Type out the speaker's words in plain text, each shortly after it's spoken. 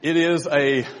It is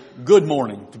a good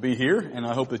morning to be here, and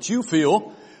I hope that you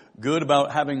feel good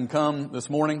about having come this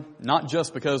morning, not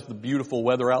just because of the beautiful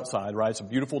weather outside, right? It's a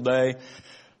beautiful day,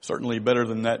 certainly better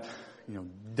than that,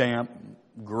 damp,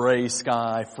 gray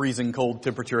sky, freezing cold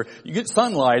temperature. You get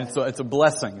sunlight, so it's a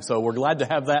blessing. So we're glad to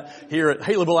have that here at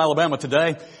Haleyville, Alabama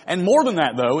today. And more than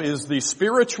that, though, is the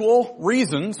spiritual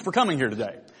reasons for coming here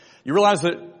today. You realize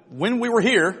that when we were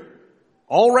here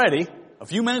already, a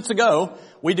few minutes ago,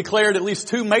 we declared at least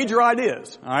two major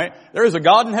ideas, alright? There is a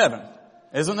God in heaven,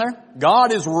 isn't there?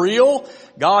 God is real,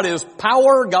 God is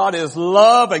power, God is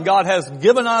love, and God has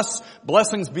given us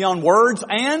blessings beyond words.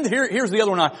 And here's the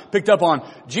other one I picked up on.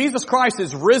 Jesus Christ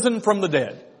is risen from the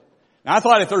dead. Now I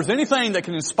thought if there's anything that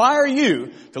can inspire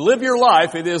you to live your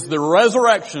life, it is the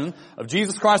resurrection of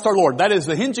Jesus Christ our Lord. That is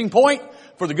the hinging point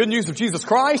for the good news of Jesus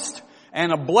Christ.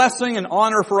 And a blessing and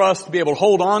honor for us to be able to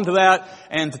hold on to that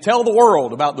and to tell the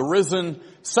world about the risen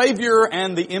Savior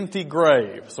and the empty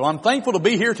grave. So I'm thankful to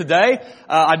be here today.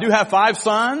 I do have 5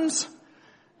 sons.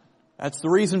 That's the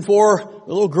reason for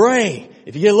the little gray.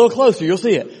 If you get a little closer, you'll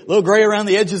see it. A little gray around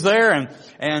the edges there,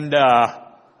 and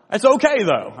that's okay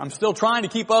though. I'm still trying to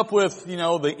keep up with,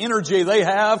 the energy they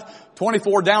have.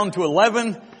 24 down to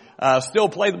 11. Still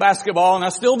play the basketball, and I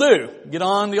still do. Get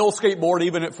on the old skateboard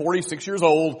even at 46 years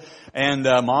old. And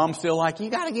Mom's still like, you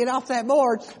gotta get off that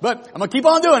board. But I'm gonna keep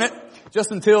on doing it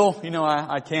just until,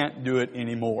 I can't do it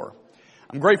anymore.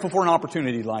 I'm grateful for an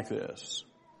opportunity like this.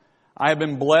 I have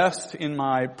been blessed in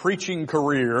my preaching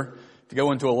career to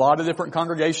go into a lot of different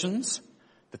congregations,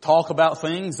 to talk about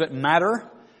things that matter,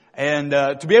 and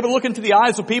to be able to look into the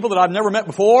eyes of people that I've never met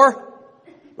before.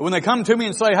 But when they come to me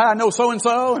and say, hi, I know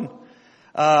so-and-so, and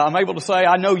I'm able to say,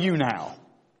 I know you now.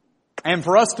 And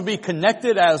for us to be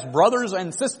connected as brothers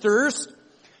and sisters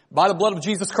by the blood of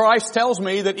Jesus Christ tells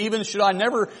me that even should I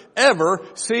never, ever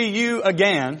see you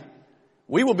again,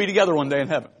 we will be together one day in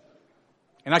heaven.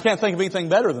 And I can't think of anything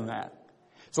better than that.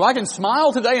 So I can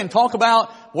smile today and talk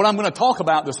about what I'm going to talk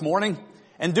about this morning,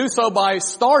 and do so by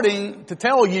starting to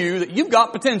tell you that you've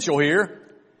got potential here.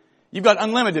 You've got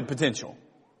unlimited potential.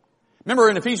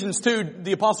 Remember in Ephesians 2,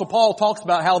 the Apostle Paul talks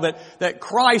about how that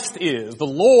Christ is, the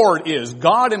Lord is,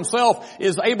 God Himself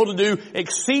is able to do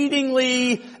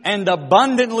exceedingly and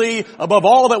abundantly above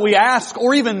all that we ask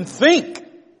or even think.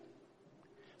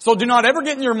 So do not ever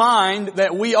get in your mind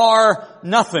that we are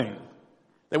nothing,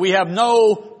 that we have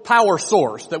no power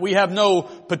source, that we have no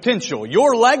potential.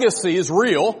 Your legacy is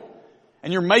real,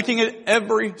 and you're making it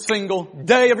every single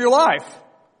day of your life.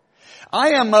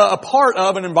 I am a part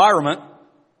of an environment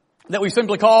that we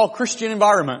simply call Christian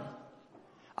environment.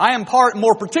 I am part,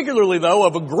 more particularly though,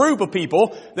 of a group of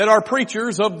people that are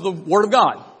preachers of the Word of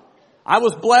God. I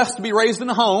was blessed to be raised in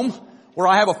a home where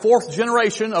I have a 4th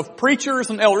generation of preachers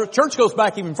and elders. Church goes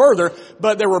back even further,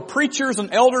 but there were preachers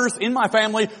and elders in my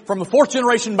family from the 4th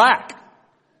generation back.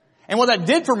 And what that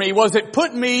did for me was it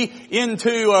put me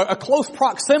into a close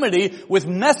proximity with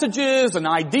messages and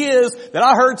ideas that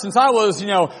I heard since I was,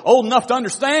 old enough to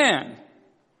understand.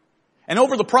 And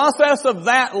over the process of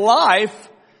that life,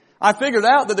 I figured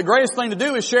out that the greatest thing to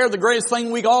do is share the greatest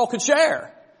thing we all could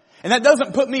share. And that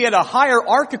doesn't put me at a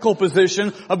hierarchical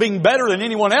position of being better than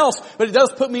anyone else, but it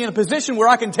does put me in a position where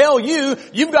I can tell you,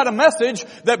 you've got a message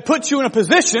that puts you in a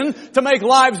position to make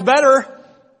lives better.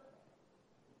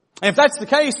 And if that's the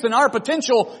case, then our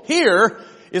potential here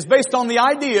is based on the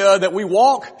idea that we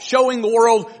walk showing the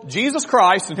world Jesus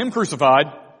Christ and Him crucified.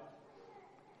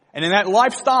 And in that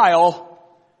lifestyle,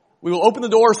 we will open the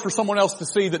doors for someone else to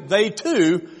see that they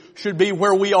too should be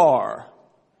where we are.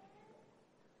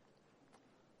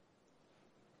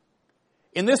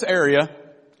 In this area,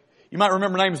 you might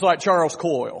remember names like Charles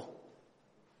Coyle,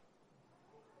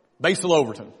 Basil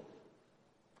Overton,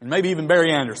 and maybe even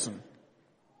Barry Anderson.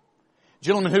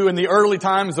 Gentlemen who in the early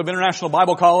times of International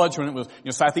Bible College, when it was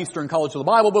Southeastern College of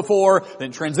the Bible before,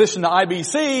 then transitioned to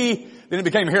IBC, then it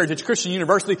became Heritage Christian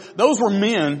University. Those were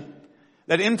men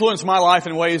that influenced my life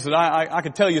in ways that I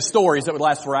could tell you stories that would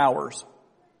last for hours.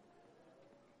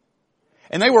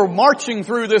 And they were marching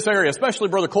through this area, especially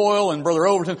Brother Coyle and Brother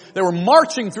Overton. They were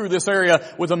marching through this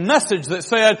area with a message that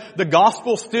said the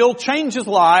gospel still changes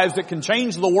lives. It can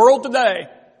change the world today.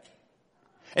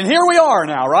 And here we are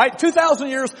now, right? 2,000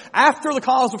 years after the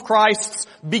cause of Christ's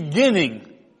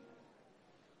beginning.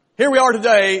 Here we are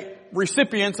today,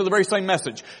 recipients of the very same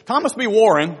message. Thomas B.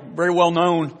 Warren, very well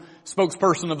known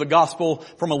spokesperson of the gospel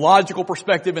from a logical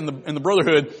perspective in the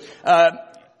brotherhood,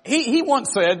 he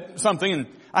once said something, and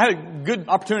I had a good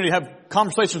opportunity to have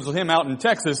conversations with him out in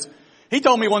Texas. He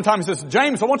told me one time, he says,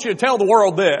 James, I want you to tell the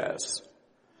world this.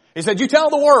 He said, you tell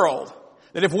the world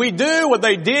that if we do what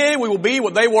they did, we will be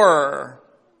what they were.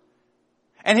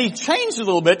 And he changed it a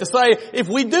little bit to say, if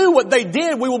we do what they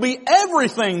did, we will be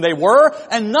everything they were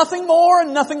and nothing more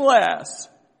and nothing less.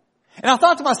 And I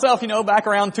thought to myself, back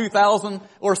around 2000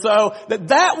 or so,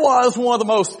 that was one of the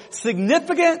most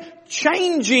significant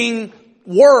changing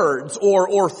words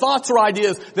or thoughts or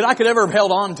ideas that I could ever have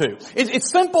held on to. It's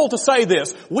simple to say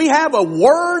this. We have a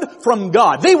word from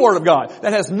God, the Word of God,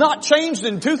 that has not changed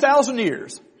in 2,000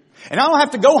 years. And I don't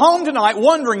have to go home tonight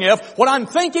wondering if what I'm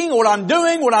thinking, what I'm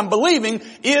doing, what I'm believing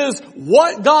is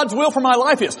what God's will for my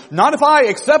life is. Not if I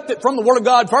accept it from the Word of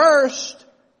God first.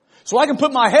 So I can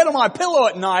put my head on my pillow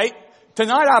at night.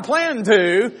 Tonight I plan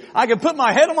to. I can put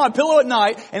my head on my pillow at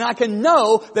night and I can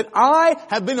know that I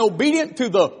have been obedient to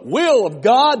the will of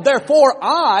God. Therefore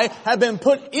I have been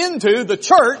put into the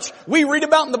church we read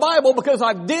about in the Bible because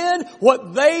I did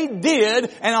what they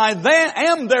did and I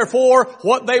am therefore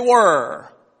what they were.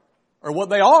 Or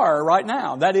what they are right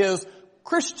now. That is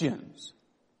Christians.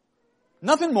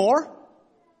 Nothing more.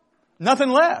 Nothing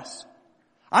less.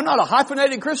 I'm not a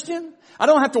hyphenated Christian. I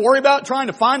don't have to worry about trying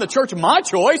to find the church of my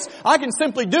choice. I can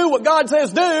simply do what God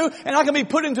says do, and I can be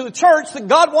put into the church that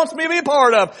God wants me to be a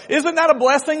part of. Isn't that a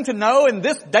blessing to know in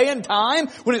this day and time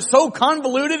when it's so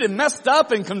convoluted and messed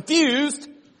up and confused?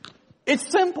 It's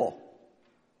simple.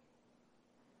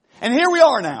 And here we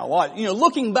are now.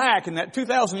 Looking back in that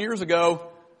 2,000 years ago,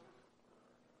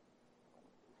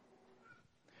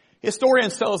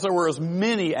 historians tell us there were as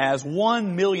many as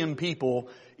 1 million people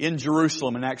in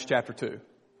Jerusalem in Acts chapter 2.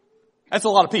 That's a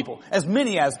lot of people. As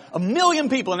many as 1 million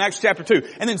people in Acts chapter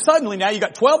 2. And then suddenly now you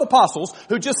got 12 apostles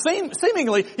who just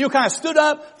seemingly, kind of stood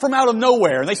up from out of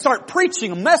nowhere. And they start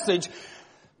preaching a message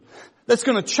that's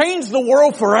going to change the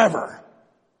world forever.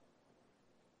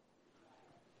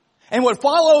 And what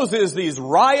follows is these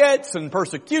riots and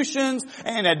persecutions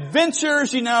and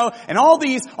adventures, and all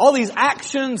these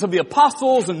actions of the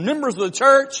apostles and members of the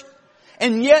church.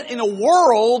 And yet in a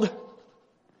world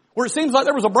where it seems like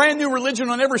there was a brand new religion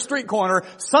on every street corner,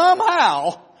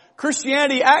 somehow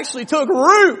Christianity actually took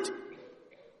root.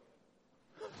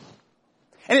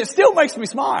 And it still makes me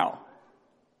smile.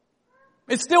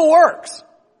 It still works.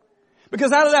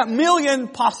 Because out of that 1 million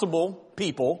possible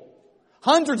people,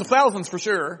 hundreds of thousands for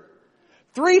sure,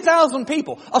 3,000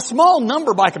 people, a small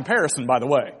number by comparison, by the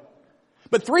way.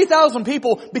 But 3,000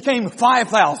 people became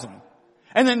 5,000.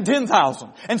 And then 10,000.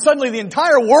 And suddenly the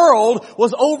entire world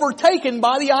was overtaken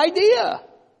by the idea.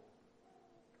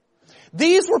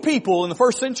 These were people in the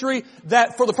first century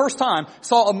that for the first time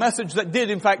saw a message that did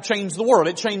in fact change the world.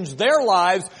 It changed their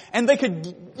lives and they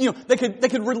could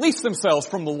release themselves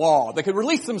from the law. They could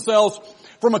release themselves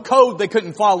from a code they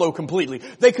couldn't follow completely.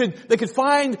 They could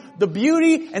find the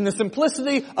beauty and the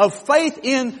simplicity of faith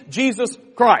in Jesus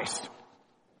Christ.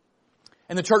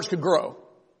 And the church could grow.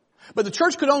 But the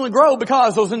church could only grow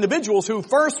because those individuals who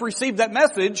first received that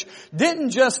message didn't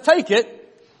just take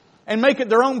it and make it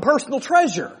their own personal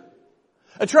treasure.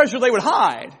 A treasure they would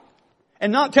hide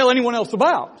and not tell anyone else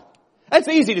about. That's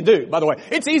easy to do, by the way.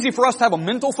 It's easy for us to have a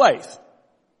mental faith.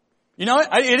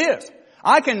 It is.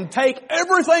 I can take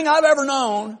everything I've ever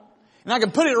known and I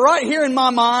can put it right here in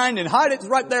my mind and hide it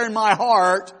right there in my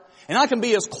heart and I can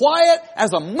be as quiet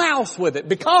as a mouse with it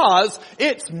because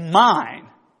it's mine.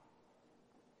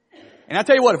 And I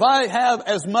tell you what, if I have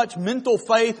as much mental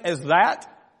faith as that,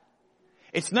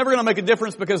 it's never going to make a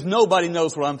difference because nobody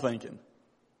knows what I'm thinking.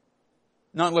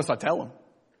 Not unless I tell them.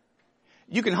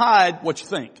 You can hide what you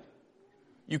think.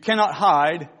 You cannot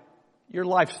hide your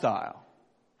lifestyle.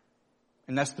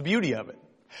 And that's the beauty of it.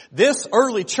 This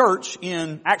early church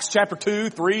in Acts chapter 2,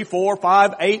 3, 4,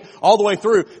 5, 8, all the way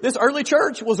through, this early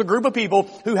church was a group of people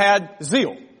who had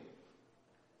zeal.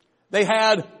 They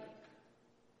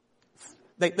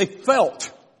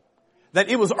felt that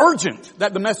it was urgent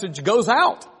that the message goes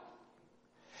out.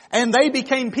 And they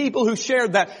became people who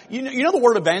shared that. You know the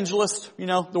word evangelist?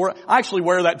 The word, I actually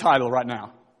wear that title right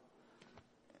now.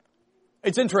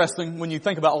 It's interesting when you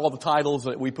think about all the titles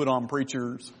that we put on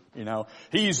preachers.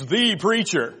 He's the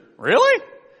preacher. Really?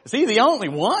 Is he the only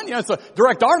one? It's a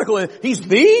direct article. He's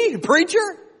the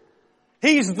preacher?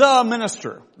 He's the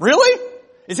minister. Really?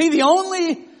 Is he the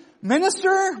only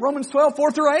minister? Romans 12,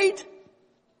 4 through 8?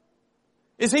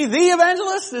 Is he the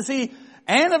evangelist? Is he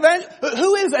an evangelist?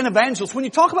 Who is an evangelist? When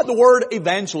you talk about the word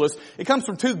evangelist, it comes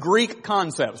from two Greek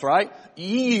concepts, right?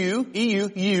 Eu,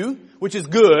 which is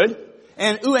good,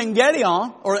 and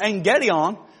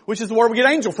angelion, which is the word we get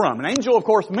angel from. An angel, of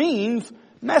course, means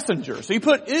messenger. So you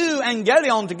put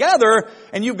angelion together,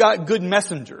 and you've got good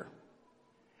messenger.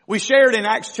 We shared in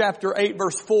Acts chapter 8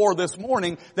 verse 4 this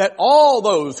morning that all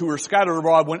those who are scattered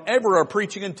abroad whenever are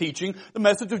preaching and teaching the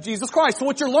message of Jesus Christ. So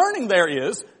what you're learning there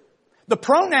is The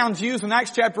pronouns used in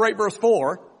Acts chapter 8 verse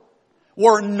 4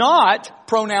 were not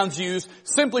pronouns used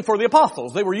simply for the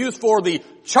apostles. They were used for the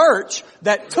church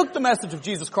that took the message of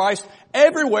Jesus Christ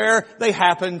everywhere they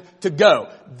happened to go.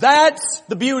 That's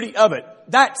the beauty of it.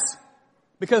 That's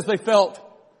because they felt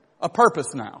a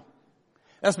purpose now.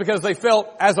 That's because they felt,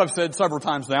 as I've said several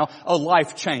times now, a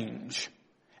life change.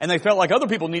 And they felt like other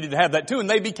people needed to have that too, and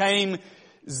they became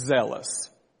zealous.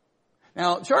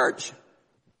 Now, church,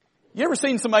 you ever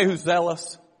seen somebody who's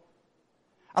zealous?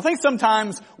 I think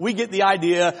sometimes we get the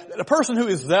idea that a person who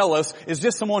is zealous is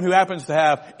just someone who happens to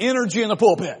have energy in the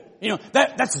pulpit. You know,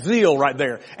 that's zeal right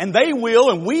there. And they will,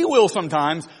 and we will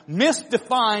sometimes,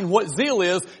 misdefine what zeal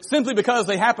is simply because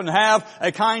they happen to have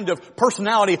a kind of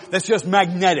personality that's just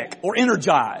magnetic or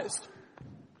energized.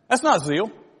 That's not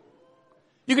zeal.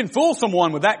 You can fool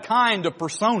someone with that kind of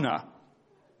persona,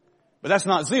 but that's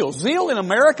not zeal. Zeal in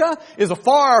America is a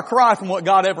far cry from what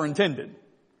God ever intended.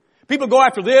 People go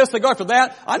after this, they go after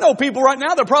that. I know people right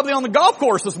now, they're probably on the golf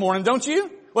course this morning, don't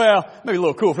you? Well, maybe a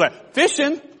little cool for that.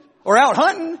 Fishing or out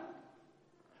hunting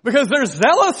because they're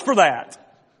zealous for that.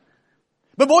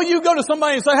 But boy, you go to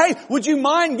somebody and say, hey, would you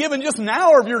mind giving just an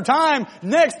hour of your time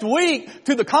next week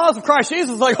to the cause of Christ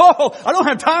Jesus? It's like, oh, I don't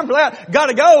have time for that.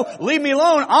 Gotta go. Leave me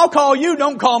alone. I'll call you.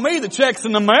 Don't call me. The check's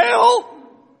in the mail.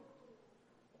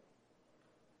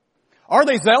 Are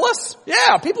they zealous?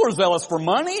 Yeah, people are zealous for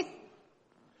money.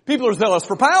 People are zealous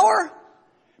for power.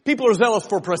 People are zealous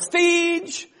for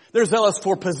prestige. They're zealous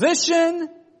for position.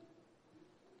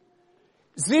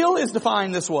 Zeal is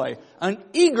defined this way: an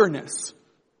eagerness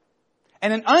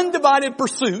and an undivided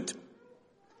pursuit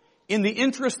in the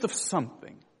interest of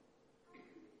something.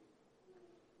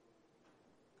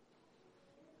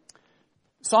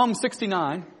 Psalm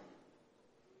 69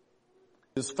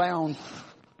 is found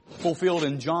fulfilled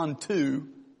in John 2,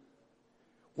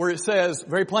 where it says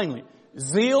very plainly,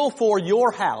 zeal for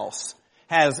your house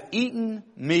has eaten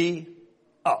me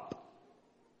up.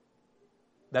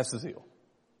 That's the zeal.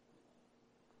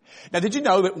 Now, did you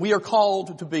know that we are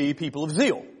called to be people of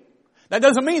zeal? That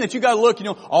doesn't mean that you gotta look,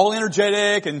 all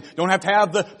energetic and don't have to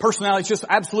have the personality. It's just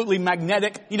absolutely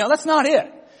magnetic. That's not it.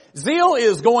 Zeal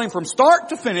is going from start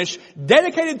to finish,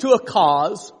 dedicated to a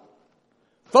cause,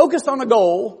 focused on a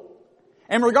goal,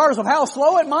 and regardless of how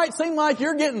slow it might seem like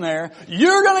you're getting there,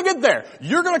 you're gonna get there.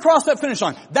 You're gonna cross that finish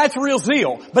line. That's real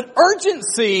zeal. But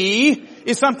urgency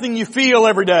is something you feel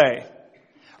every day.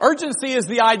 Urgency is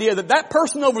the idea that that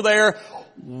person over there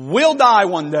will die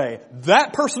one day.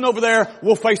 That person over there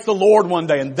will face the Lord one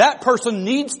day. And that person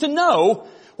needs to know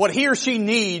what he or she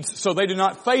needs so they do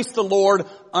not face the Lord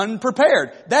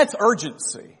unprepared. That's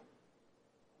urgency.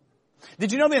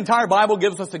 Did you know the entire Bible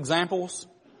gives us examples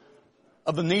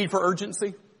of the need for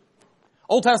urgency?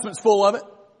 Old Testament's full of it.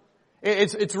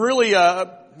 It's really, I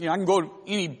can go to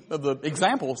any of the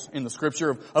examples in the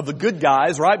Scripture of the good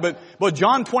guys, right? But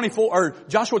Joshua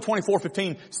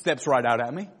 24:15 steps right out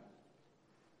at me.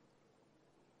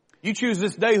 You choose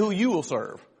this day who you will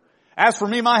serve. As for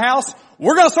me and my house,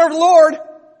 we're going to serve the Lord.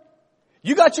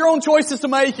 You got your own choices to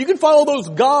make. You can follow those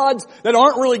gods that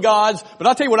aren't really gods. But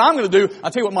I'll tell you what I'm going to do. I'll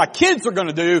tell you what my kids are going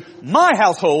to do. My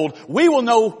household, we will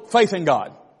know faith in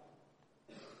God.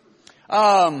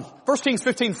 1 Kings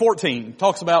 15:14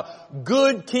 talks about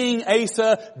good King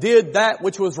Asa did that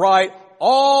which was right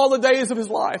all the days of his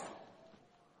life.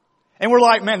 And we're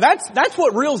like, man, that's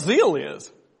what real zeal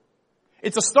is.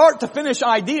 It's a start to finish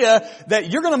idea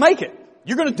that you're going to make it.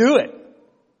 You're going to do it.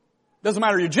 Doesn't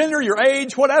matter your gender, your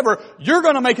age, whatever. You're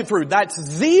going to make it through. That's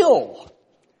zeal.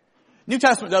 New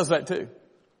Testament does that too.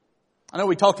 I know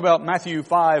we talked about Matthew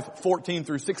 5:14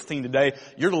 through 16 today.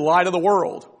 You're the light of the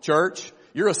world, church.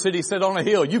 You're a city set on a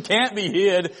hill. You can't be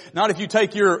hid. Not if you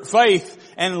take your faith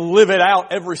and live it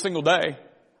out every single day.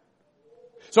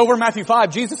 So over in Matthew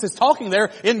 5, Jesus is talking there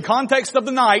in context of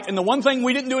the night. And the one thing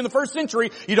we didn't do in the first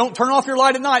century, you don't turn off your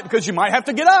light at night because you might have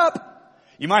to get up.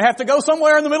 You might have to go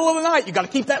somewhere in the middle of the night. You got to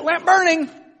keep that lamp burning.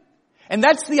 And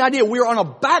that's the idea. We're on a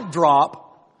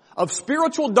backdrop of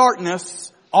spiritual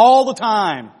darkness all the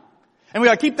time. And we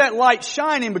got to keep that light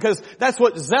shining because that's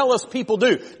what zealous people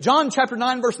do. John chapter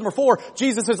 9 verse number 4,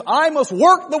 Jesus says, I must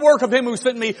work the work of him who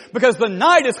sent me because the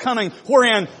night is coming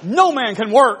wherein no man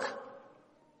can work.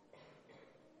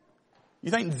 You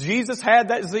think Jesus had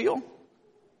that zeal?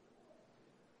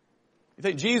 You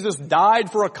think Jesus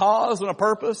died for a cause and a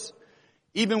purpose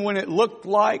even when it looked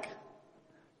like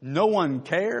no one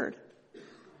cared?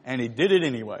 And he did it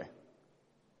anyway.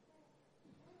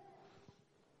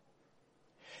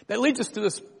 That leads us to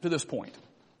this point.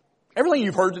 Everything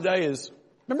you've heard today is,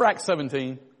 remember Acts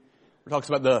 17? It talks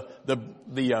about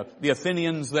the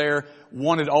Athenians there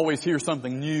wanted to always hear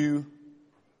something new.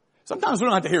 Sometimes we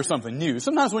don't have to hear something new.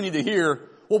 Sometimes we need to hear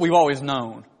what we've always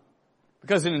known,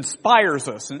 because it inspires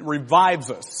us and it revives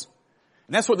us.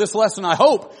 And that's what this lesson, I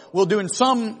hope, will do in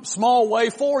some small way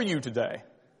for you today.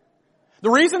 The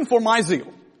reason for my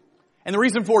zeal and the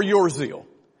reason for your zeal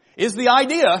is the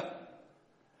idea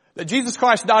that Jesus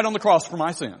Christ died on the cross for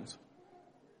my sins.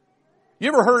 You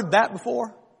ever heard that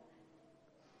before?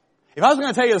 If I was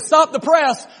going to tell you to stop the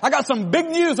press, I got some big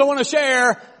news I want to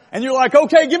share, and you're like,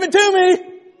 okay, give it to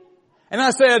me. And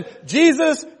I said,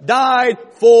 Jesus died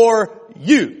for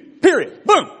you. Period.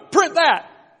 Boom. Print that.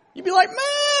 You'd be like, man,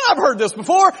 I've heard this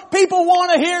before. People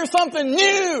want to hear something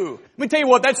new. Let me tell you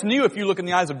what, that's new if you look in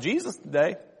the eyes of Jesus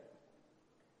today.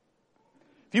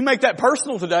 If you make that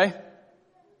personal today,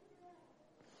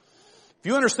 if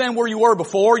you understand where you were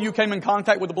before you came in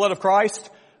contact with the blood of Christ,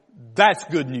 that's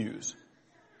good news.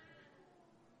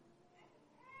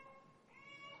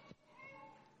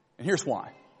 And here's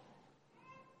why.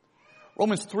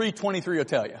 Romans 3:23 will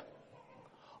tell you.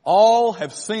 All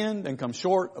have sinned and come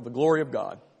short of the glory of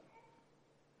God.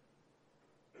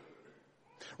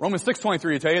 Romans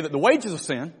 6:23 will tell you that the wages of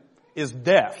sin is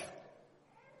death.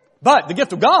 But the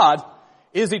gift of God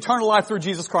is eternal life through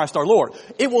Jesus Christ our Lord.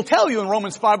 It will tell you in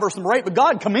Romans 5 verse number 8, but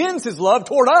God commends His love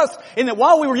toward us in that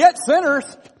while we were yet sinners,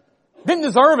 didn't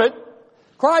deserve it,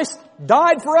 Christ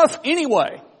died for us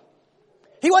anyway.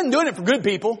 He wasn't doing it for good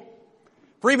people,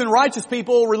 for even righteous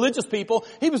people, religious people.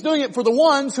 He was doing it for the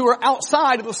ones who are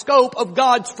outside of the scope of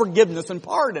God's forgiveness and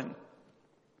pardon.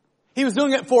 He was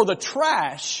doing it for the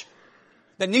trash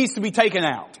that needs to be taken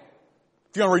out.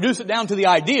 If you're going to reduce it down to the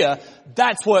idea,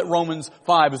 that's what Romans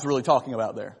 5 is really talking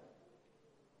about there.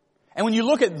 And when you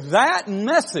look at that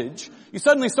message, you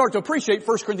suddenly start to appreciate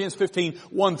 1 Corinthians 15,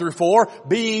 1 through 4,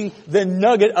 being the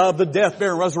nugget of the death,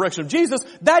 burial, and resurrection of Jesus.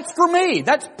 That's for me.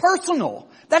 That's personal.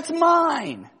 That's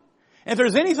mine. And if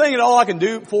there's anything at all I can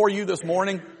do for you this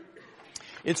morning,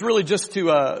 it's really just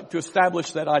to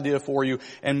establish that idea for you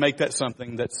and make that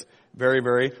something that's very,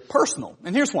 very personal.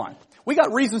 And here's why. We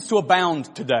got reasons to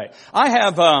abound today.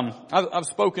 I've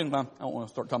spoken, I don't want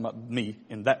to start talking about me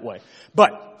in that way,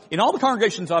 but in all the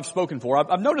congregations I've spoken for,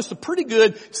 I've noticed a pretty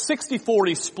good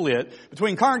 60-40 split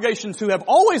between congregations who have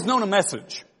always known a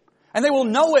message, and they will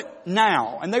know it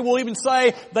now, and they will even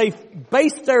say they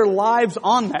base their lives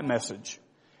on that message.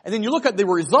 And then you look at the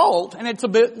result, and it's a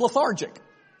bit lethargic.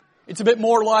 It's a bit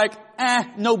more like,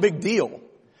 no big deal.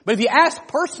 But if you ask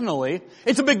personally,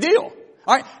 it's a big deal.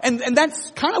 All right, and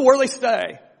that's kind of where they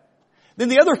stay. Then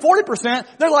the other 40%,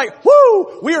 they're like,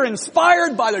 whoo, we are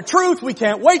inspired by the truth. We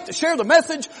can't wait to share the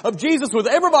message of Jesus with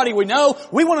everybody we know.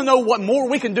 We want to know what more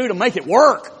we can do to make it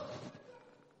work.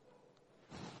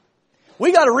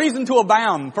 We got a reason to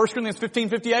abound. 1 Corinthians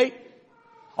 15:58.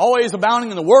 Always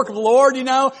abounding in the work of the Lord, you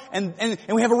know, and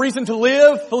we have a reason to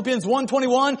live. Philippians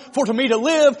 1:21. For to me to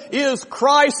live is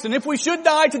Christ, and if we should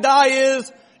die, to die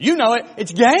is, you know it,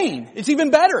 it's gain. It's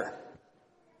even better.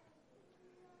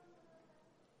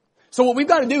 So what we've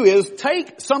got to do is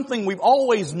take something we've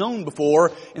always known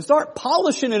before and start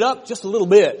polishing it up just a little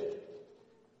bit.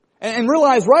 And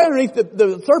realize right underneath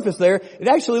the surface there, it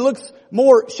actually looks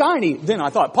more shiny than I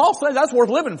thought. Paul said that's worth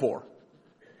living for.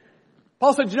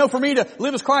 Paul said, you know, for me to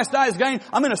live as Christ, die as gain,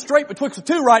 I'm in a strait betwixt the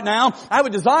two right now. I have a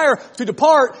desire to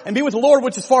depart and be with the Lord,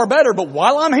 which is far better. But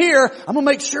while I'm here, I'm going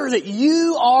to make sure that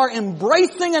you are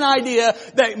embracing an idea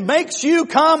that makes you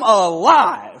come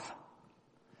alive.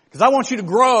 Because I want you to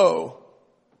grow.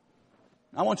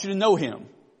 I want you to know Him.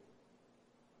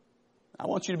 I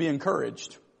want you to be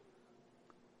encouraged.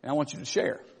 And I want you to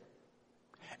share.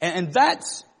 And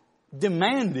that's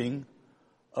demanding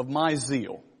of my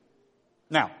zeal.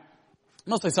 Now, I'm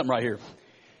going to say something right here.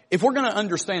 If we're going to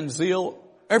understand zeal,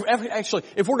 actually,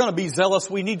 if we're going to be zealous,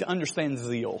 we need to understand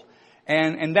zeal.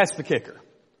 And that's the kicker.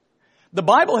 The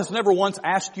Bible has never once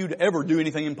asked you to ever do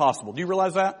anything impossible. Do you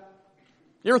realize that?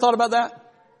 You ever thought about that?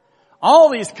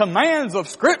 All these commands of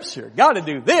Scripture, got to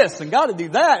do this and got to do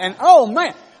that, and oh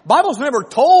man, Bible's never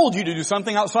told you to do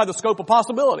something outside the scope of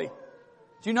possibility.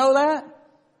 Do you know that?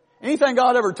 Anything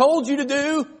God ever told you to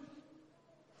do,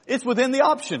 it's within the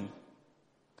option.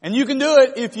 And you can do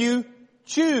it if you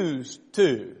choose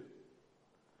to.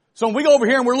 So when we go over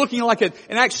here and we're looking like in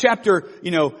Acts chapter,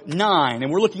 9,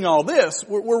 and we're looking at all this,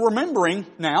 we're remembering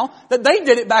now that they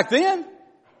did it back then.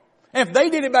 And if they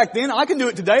did it back then, I can do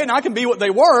it today and I can be what they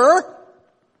were.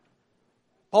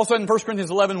 Paul said in 1 Corinthians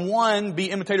 11:1, be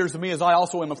imitators of me as I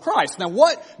also am of Christ. Now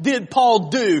what did Paul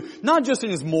do? Not just in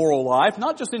his moral life,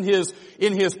 not just in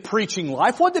his preaching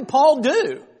life. What did Paul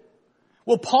do?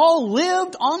 Well, Paul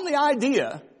lived on the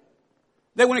idea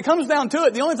that when it comes down to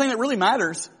it, the only thing that really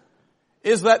matters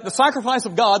is that the sacrifice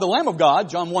of God, the Lamb of God,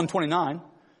 John 1:29,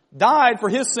 died for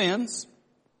his sins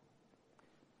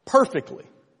perfectly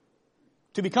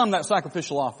to become that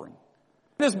sacrificial offering.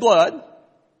 His blood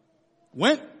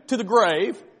went to the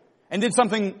grave and did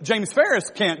something James Ferris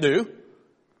can't do,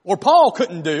 or Paul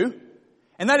couldn't do.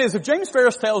 And that is, if James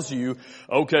Ferris tells you,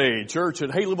 okay, church at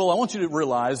Haleyville, I want you to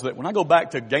realize that when I go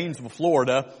back to Gainesville,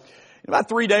 Florida, in about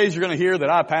 3 days you're going to hear that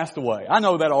I passed away. I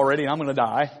know that already and I'm going to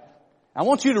die. I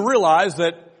want you to realize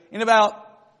that in about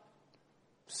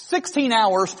 16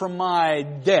 hours from my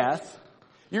death,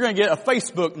 you're going to get a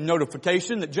Facebook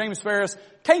notification that James Ferris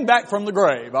came back from the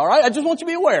grave, all right? I just want you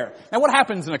to be aware. Now, what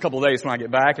happens in a couple of days when I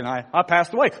get back and I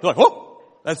passed away? They're like, whoa,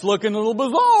 that's looking a little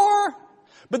bizarre.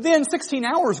 But then 16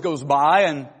 hours goes by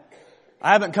and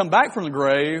I haven't come back from the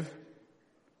grave.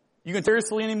 You can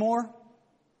seriously anymore?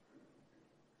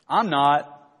 I'm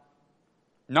not.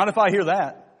 Not if I hear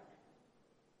that.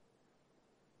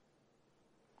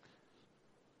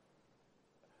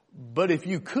 But if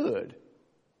you could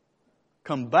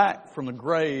come back from the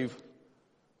grave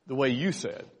the way you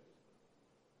said,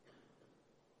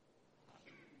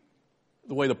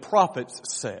 the way the prophets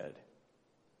said,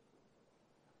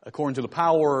 according to the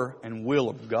power and will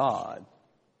of God,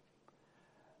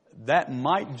 that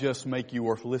might just make you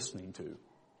worth listening to. Do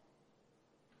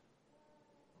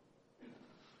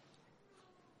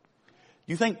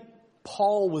you think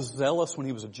Paul was zealous when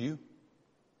he was a Jew?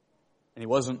 And he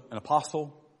wasn't an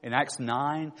apostle? In Acts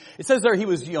 9, it says there he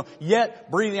was,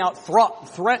 yet breathing out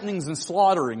threatenings and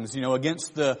slaughterings,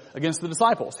 against the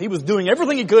disciples. He was doing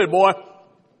everything he could, boy.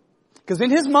 Because in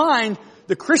his mind,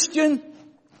 the Christian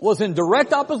was in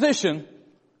direct opposition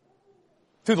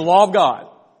to the law of God.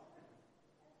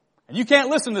 And you can't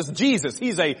listen to this Jesus.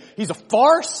 He's a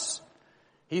farce.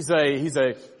 He's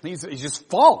just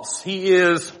false.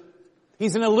 He's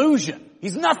an illusion.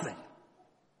 He's nothing.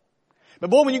 But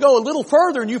boy, when you go a little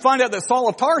further and you find out that Saul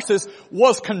of Tarsus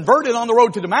was converted on the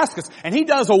road to Damascus, and he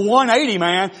does a 180,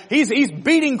 man. He's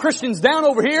beating Christians down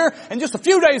over here, and just a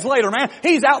few days later, man,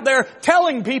 he's out there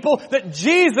telling people that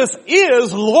Jesus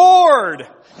is Lord.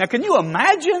 Now, can you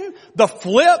imagine the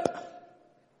flip?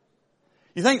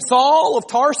 You think Saul of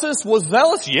Tarsus was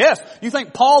zealous? Yes. You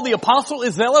think Paul the Apostle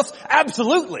is zealous?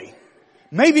 Absolutely.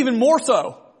 Maybe even more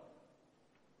so.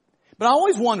 But I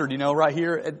always wondered, right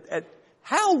here at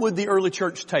how would the early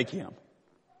church take him?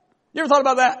 You ever thought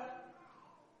about that?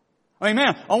 I mean,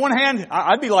 man, on one hand,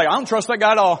 I'd be like, I don't trust that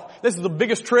guy at all. This is the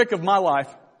biggest trick of my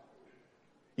life.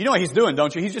 You know what he's doing,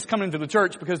 don't you? He's just coming into the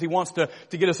church because he wants to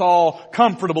get us all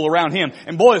comfortable around him.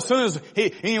 And boy, as soon as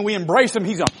we embrace him,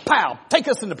 he's going to, pow, take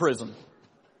us into prison.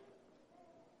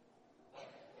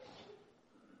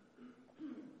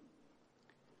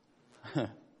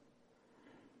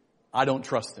 I don't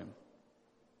trust him.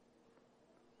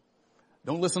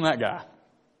 Don't listen to that guy.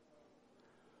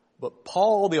 But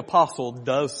Paul the Apostle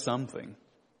does something.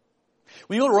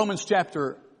 When you go to Romans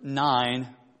chapter 9,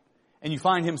 and you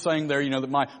find him saying there, that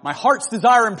my heart's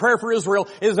desire and prayer for Israel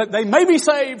is that they may be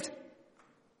saved.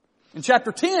 In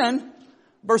chapter 10,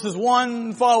 verses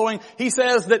 1 following, he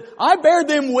says that I bear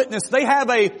them witness. They have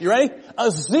you ready?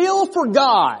 A zeal for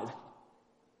God,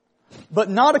 but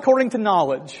not according to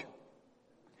knowledge.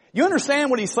 You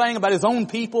understand what he's saying about his own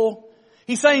people?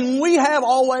 He's saying we have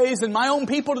always, and my own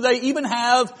people today even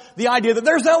have the idea that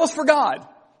they're zealous for God.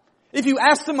 If you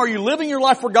ask them, are you living your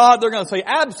life for God? They're going to say,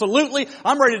 absolutely.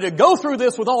 I'm ready to go through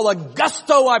this with all the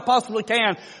gusto I possibly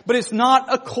can. But it's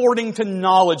not according to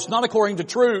knowledge, not according to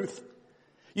truth.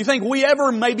 You think we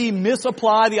ever maybe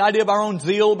misapply the idea of our own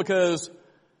zeal because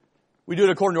we do it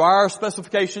according to our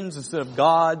specifications instead of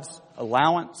God's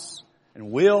allowance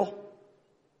and will?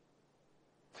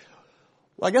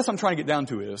 Well, I guess I'm trying to get down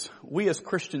to is, we as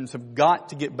Christians have got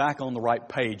to get back on the right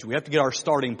page. We have to get our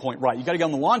starting point right. You got to get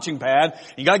on the launching pad.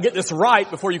 You got to get this right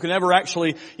before you can ever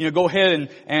actually, go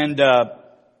ahead and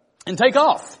take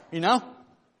off,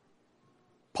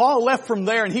 Paul left from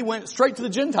there and he went straight to the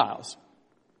Gentiles.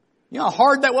 You know how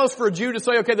hard that was for a Jew to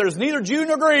say, okay, there's neither Jew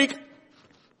nor Greek,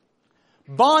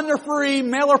 bond nor free,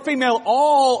 male or female,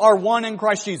 all are one in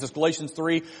Christ Jesus. Galatians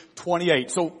 3:28.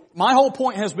 So my whole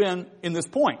point has been in this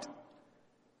point.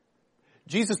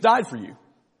 Jesus died for you.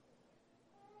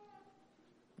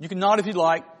 You can nod if you'd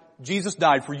like. Jesus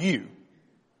died for you.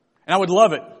 And I would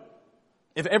love it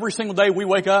if every single day we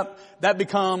wake up, that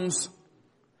becomes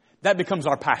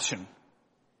our passion.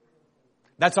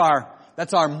 That's our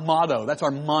motto. That's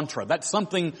our mantra. That's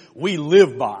something we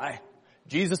live by.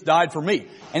 Jesus died for me.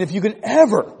 And if you can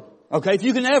ever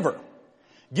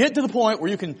get to the point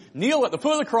where you can kneel at the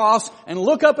foot of the cross and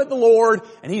look up at the Lord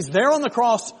and He's there on the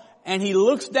cross and He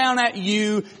looks down at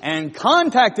you and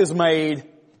contact is made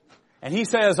and He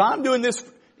says, I'm doing this,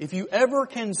 If you ever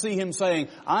can see Him saying,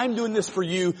 I'm doing this for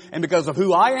you, and because of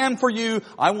who I am for you,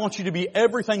 I want you to be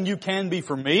everything you can be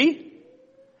for me,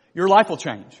 your life will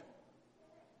change.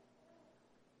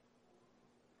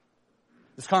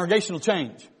 This congregation will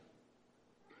change.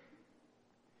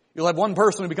 You'll have one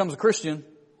person who becomes a Christian.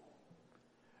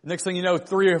 Next thing you know,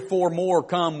 3 or 4 more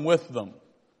come with them.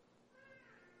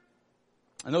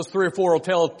 And those 3 or 4 will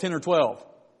tell 10 or 12.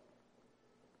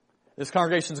 This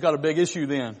congregation's got a big issue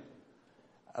then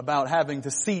about having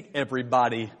to seat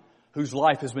everybody whose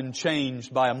life has been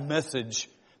changed by a message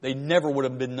they never would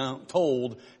have been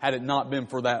told had it not been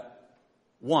for that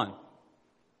one.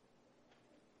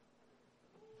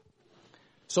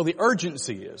 So the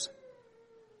urgency is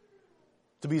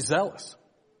to be zealous.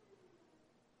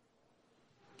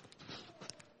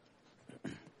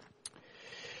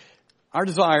 Our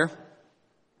desire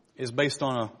is based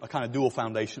on a kind of dual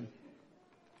foundation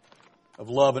of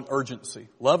love and urgency.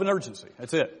 Love and urgency.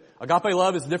 That's it. Agape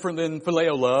love is different than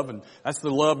phileo love, and that's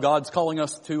the love God's calling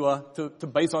us to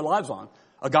base our lives on.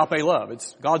 Agape love.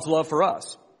 It's God's love for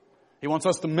us. He wants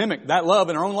us to mimic that love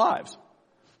in our own lives.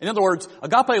 In other words,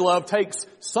 agape love takes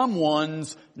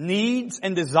someone's needs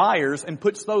and desires and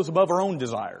puts those above our own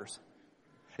desires.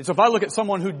 And so if I look at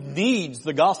someone who needs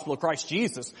the gospel of Christ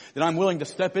Jesus, then I'm willing to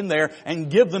step in there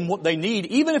and give them what they need,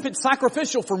 even if it's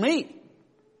sacrificial for me.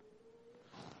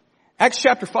 Acts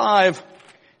chapter 5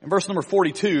 and verse number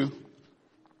 42.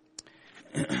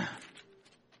 It's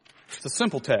a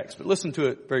simple text, but listen to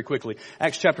it very quickly.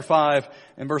 Acts chapter 5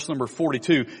 and verse number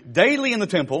 42. Daily in the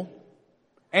temple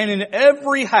and in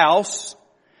every house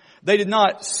they did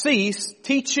not cease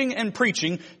teaching and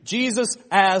preaching Jesus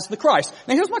as the Christ.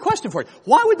 Now here's my question for you.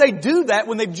 Why would they do that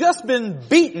when they've just been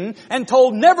beaten and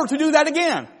told never to do that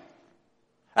again?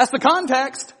 That's the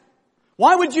context.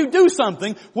 Why would you do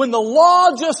something when the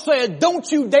law just said, don't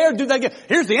you dare do that again?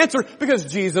 Here's the answer, because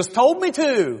Jesus told me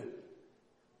to.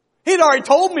 He'd already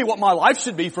told me what my life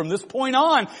should be from this point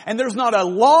on, and there's not a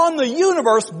law in the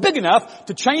universe big enough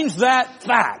to change that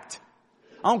fact.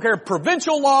 I don't care if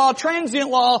provincial law,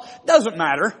 transient law, doesn't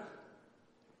matter.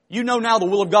 You know now the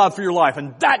will of God for your life,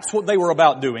 and that's what they were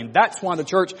about doing. That's why the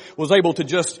church was able to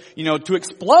just, to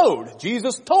explode.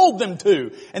 Jesus told them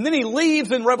to. And then He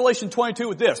leaves in Revelation 22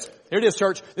 with this. Here it is,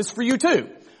 church. This is for you too.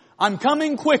 I'm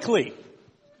coming quickly.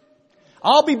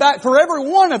 I'll be back for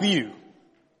every one of you.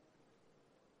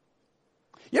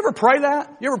 You ever pray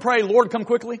that? You ever pray, Lord, come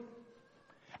quickly?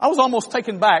 I was almost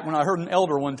taken back when I heard an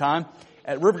elder one time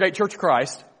at Rivergate Church of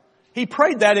Christ. He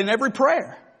prayed that in every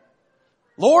prayer.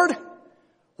 Lord,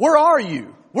 where are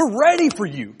you? We're ready for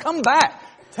you. Come back.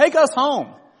 Take us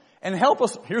home. And help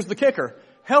us, here's the kicker,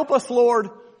 help us, Lord,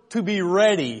 to be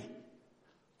ready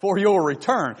for your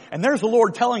return. And there's the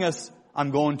Lord telling us,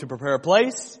 I'm going to prepare a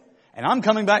place, and I'm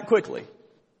coming back quickly.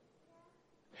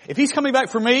 If He's coming back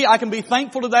for me, I can be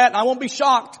thankful to that, and I won't be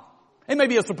shocked. It may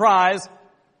be a surprise,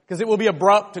 because it will be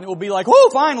abrupt, and it will be like, whoa,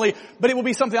 finally, but it will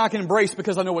be something I can embrace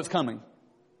because I know what's coming.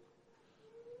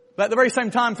 But at the very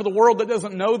same time, for the world that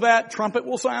doesn't know that, trumpet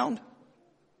will sound.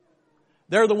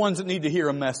 They're the ones that need to hear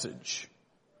a message.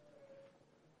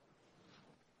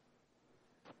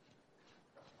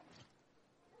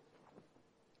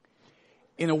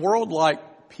 In a world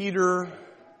like Peter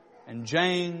and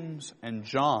James and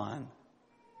John,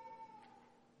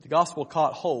 the gospel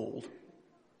caught hold.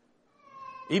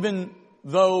 Even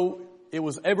though it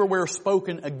was everywhere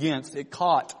spoken against, it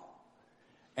caught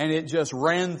and it just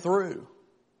ran through.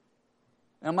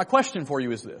 Now my question for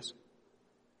you is this.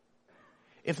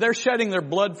 If they're shedding their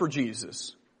blood for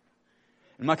Jesus,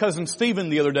 and my cousin Stephen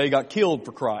the other day got killed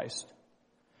for Christ,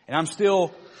 and I'm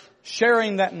still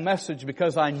sharing that message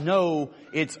because I know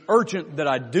it's urgent that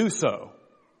I do so.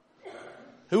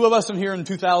 Who of us in here in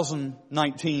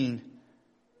 2019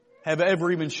 have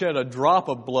ever even shed a drop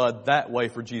of blood that way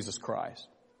for Jesus Christ?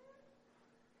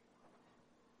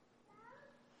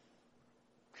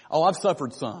 Oh, I've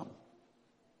suffered some.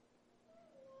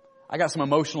 I got some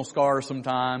emotional scars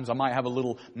sometimes. I might have a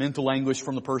little mental anguish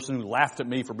from the person who laughed at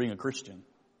me for being a Christian.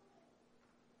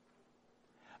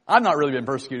 I've not really been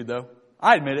persecuted though.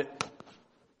 I admit it.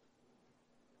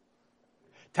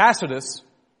 Tacitus,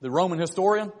 the Roman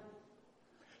historian,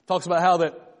 talks about how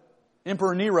that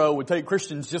Emperor Nero would take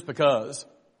Christians just because.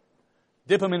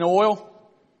 Dip them in oil,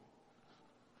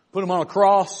 put them on a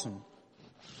cross, and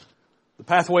the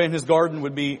pathway in his garden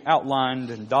would be outlined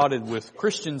and dotted with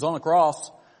Christians on a cross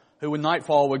who, when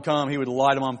nightfall would come, he would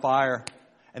light them on fire,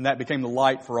 and that became the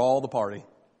light for all the party.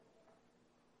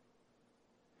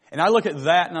 And I look at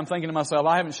that and I'm thinking to myself,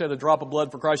 I haven't shed a drop of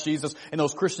blood for Christ Jesus, and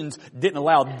those Christians didn't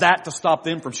allow that to stop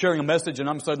them from sharing a message, and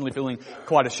I'm suddenly feeling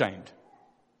quite ashamed.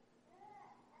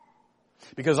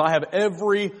 because I have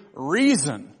every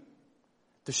reason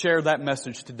to share that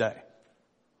message today.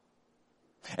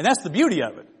 And that's the beauty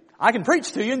of it. I can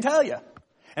preach to you and tell you.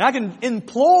 And I can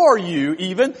implore you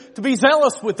even to be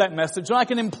zealous with that message. And I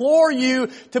can implore you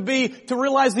to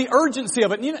realize the urgency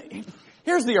of it. And you know,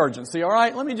 here's the urgency, all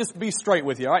right? Let me just be straight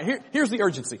with you, all right? Here's the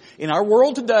urgency. In our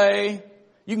world today,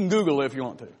 you can Google it if you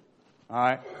want to, all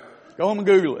right? Go home and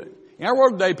Google it. In our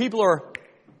world today, people are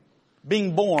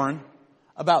being born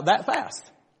about that fast.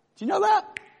 Do you know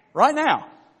that? Right now.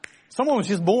 Someone was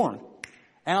just born.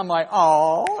 And I'm like,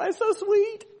 oh, that's so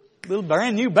sweet. Little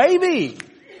brand new baby.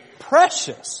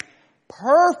 Precious.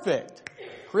 Perfect.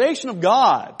 Creation of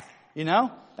God. You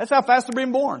know? That's how fast they're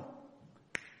being born.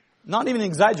 Not even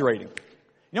exaggerating.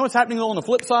 You know what's happening on the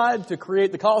flip side to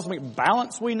create the cosmic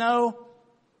balance we know?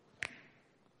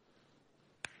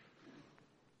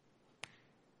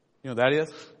 You know what that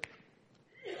is?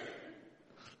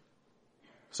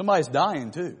 Somebody's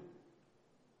dying too.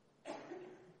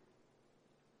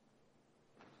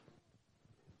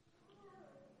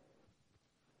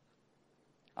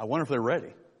 I wonder if they're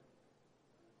ready.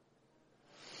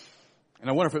 And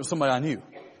I wonder if it was somebody I knew.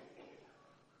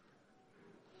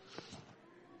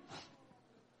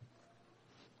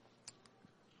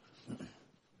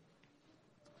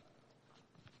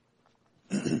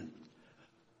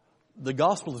 The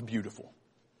gospel is beautiful.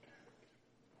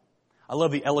 I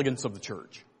love the elegance of the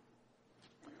church.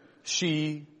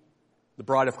 She, the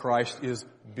bride of Christ, is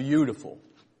beautiful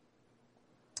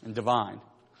and divine.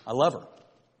 I love her.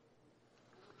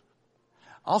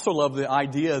 I also love the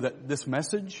idea that this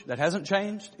message that hasn't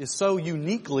changed is so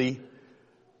uniquely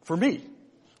for me.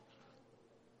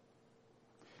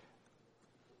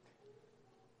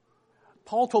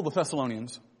 Paul told the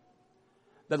Thessalonians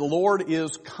that the Lord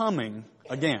is coming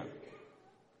again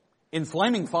in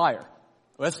flaming fire.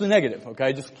 Well, that's the negative,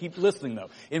 okay? Just keep listening though.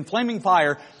 In flaming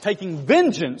fire, taking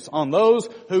vengeance on those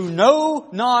who know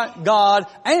not God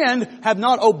and have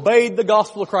not obeyed the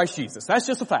gospel of Christ Jesus. That's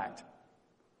just a fact.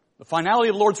 The finality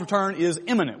of the Lord's return is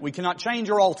imminent. We cannot change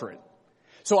or alter it.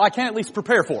 So I can at least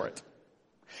prepare for it.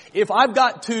 If I've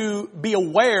got to be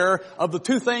aware of the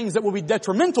two things that will be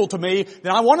detrimental to me,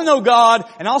 then I want to know God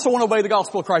and I also want to obey the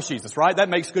gospel of Christ Jesus, right? That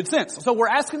makes good sense. So we're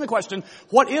asking the question,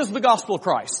 what is the gospel of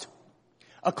Christ?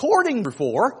 According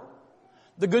before,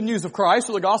 the good news of Christ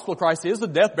or the gospel of Christ is the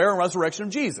death, burial, and resurrection of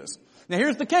Jesus. Now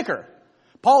here's the kicker.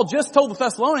 Paul just told the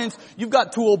Thessalonians, you've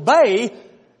got to obey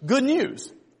good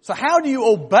news. So how do you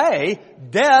obey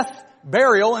death,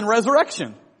 burial, and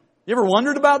resurrection? You ever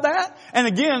wondered about that? And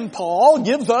again, Paul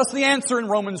gives us the answer in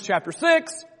Romans chapter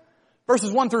 6,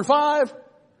 verses 1 through 5.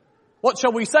 What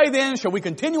shall we say then? Shall we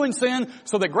continue in sin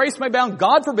so that grace may abound?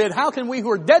 God forbid. How can we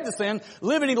who are dead to sin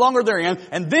live any longer therein?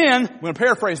 And then, I'm going to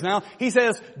paraphrase now, he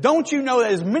says, don't you know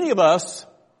that as many of us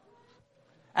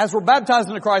as we're baptized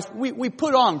into Christ, we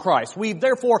put on Christ. We've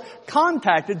therefore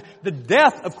contacted the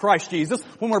death of Christ Jesus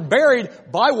when we're buried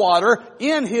by water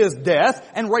in His death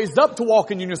and raised up to walk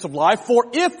in newness of life. For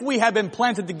if we have been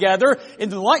planted together in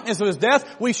the likeness of His death,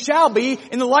 we shall be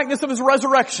in the likeness of His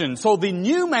resurrection. So the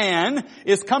new man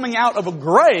is coming out of a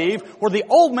grave where the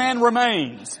old man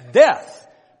remains. Death,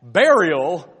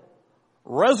 burial,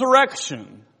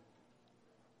 resurrection.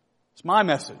 It's my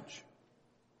message.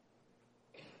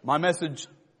 My message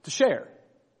to share.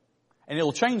 And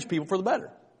it'll change people for the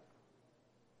better.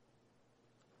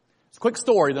 It's a quick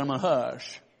story that I'm going to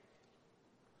hush.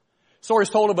 Story is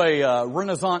told of a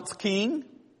Renaissance king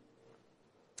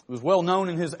who was well known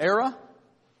in his era.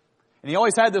 And he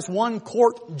always had this one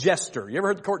court jester. You ever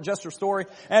heard the court jester story?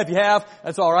 And if you have,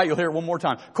 that's all right. You'll hear it one more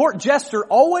time. Court jester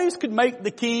always could make the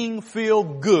king feel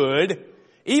good,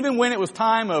 even when it was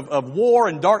time of war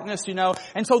and darkness, you know.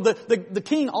 And so the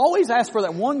king always asked for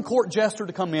that one court jester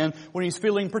to come in when he's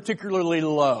feeling particularly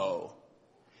low.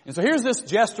 And so here's this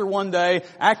jester one day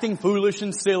acting foolish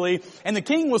and silly. And the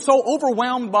king was so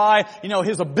overwhelmed by,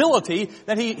 his ability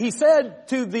that he said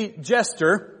to the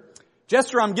jester,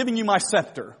 "Jester, I'm giving you my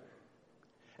scepter.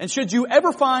 And should you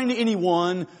ever find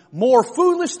anyone more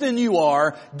foolish than you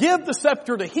are, give the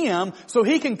scepter to him so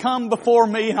he can come before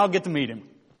me and I'll get to meet him."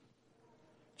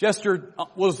 Jester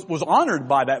was honored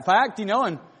by that fact,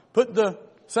 and put the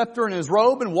scepter in his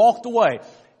robe and walked away.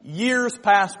 Years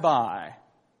passed by.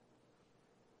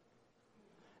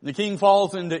 The king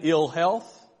falls into ill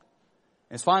health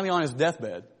and is finally on his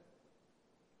deathbed.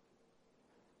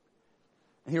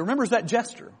 And he remembers that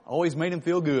jester. Always made him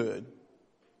feel good.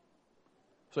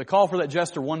 So they call for that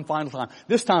jester one final time.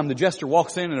 This time the jester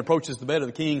walks in and approaches the bed of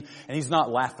the king, and he's not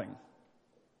laughing.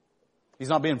 He's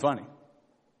not being funny.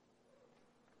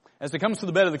 As he comes to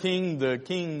the bed of the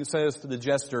king says to the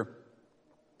jester,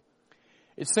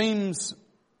 "It seems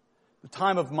The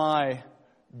time of my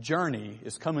journey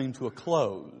is coming to a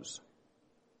close.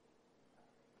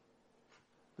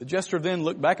 The jester then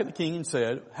looked back at the king and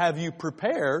said, have you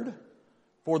prepared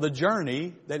for the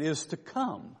journey that is to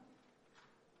come?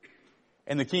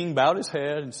 And the king bowed his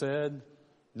head and said,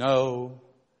 no,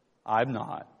 I've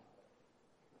not.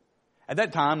 At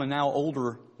that time, a now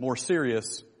older, more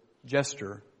serious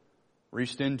jester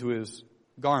reached into his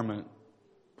garment,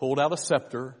 pulled out a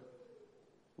scepter,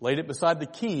 laid it beside the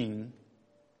king,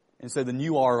 and said, then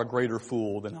you are a greater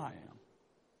fool than I am.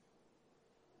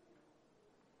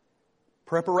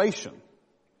 Preparation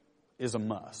is a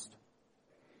must.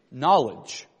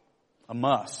 Knowledge, a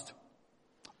must.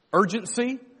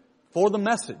 Urgency for the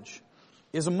message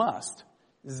is a must.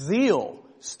 Zeal,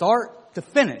 start to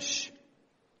finish,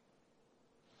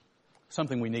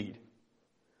 something we need.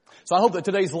 So I hope that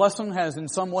today's lesson has in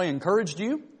some way encouraged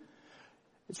you.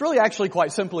 It's really actually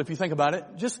quite simple if you think about it.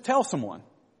 Just tell someone.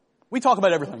 We talk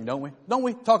about everything, don't we? Don't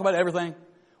we talk about everything?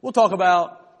 We'll talk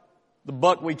about the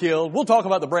buck we killed. We'll talk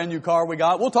about the brand new car we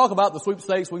got. We'll talk about the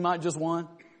sweepstakes we might just won.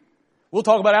 We'll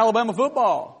talk about Alabama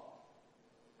football.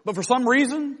 But for some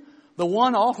reason, the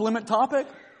one off-limit topic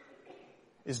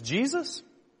is Jesus.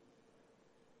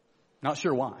 Not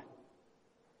sure why.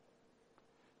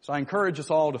 So I encourage us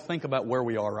all to think about where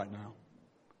we are right now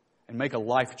and make a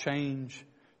life change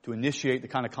to initiate the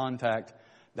kind of contact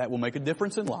that will make a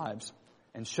difference in lives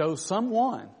and show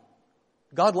someone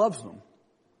God loves them.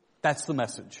 That's the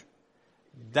message.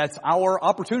 That's our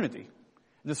opportunity.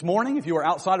 This morning, if you are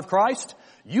outside of Christ,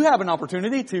 you have an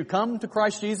opportunity to come to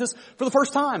Christ Jesus for the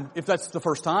first time, if that's the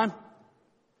first time.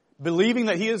 Believing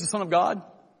that He is the Son of God.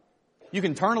 You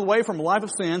can turn away from a life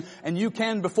of sin, and you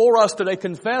can, before us today,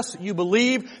 confess you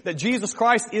believe that Jesus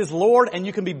Christ is Lord, and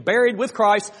you can be buried with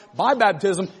Christ by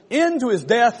baptism into His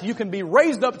death. You can be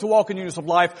raised up to walk in newness of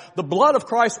life. The blood of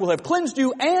Christ will have cleansed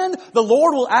you, and the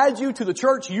Lord will add you to the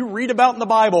church you read about in the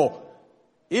Bible.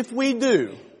 If we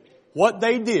do what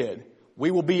they did,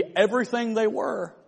 we will be everything they were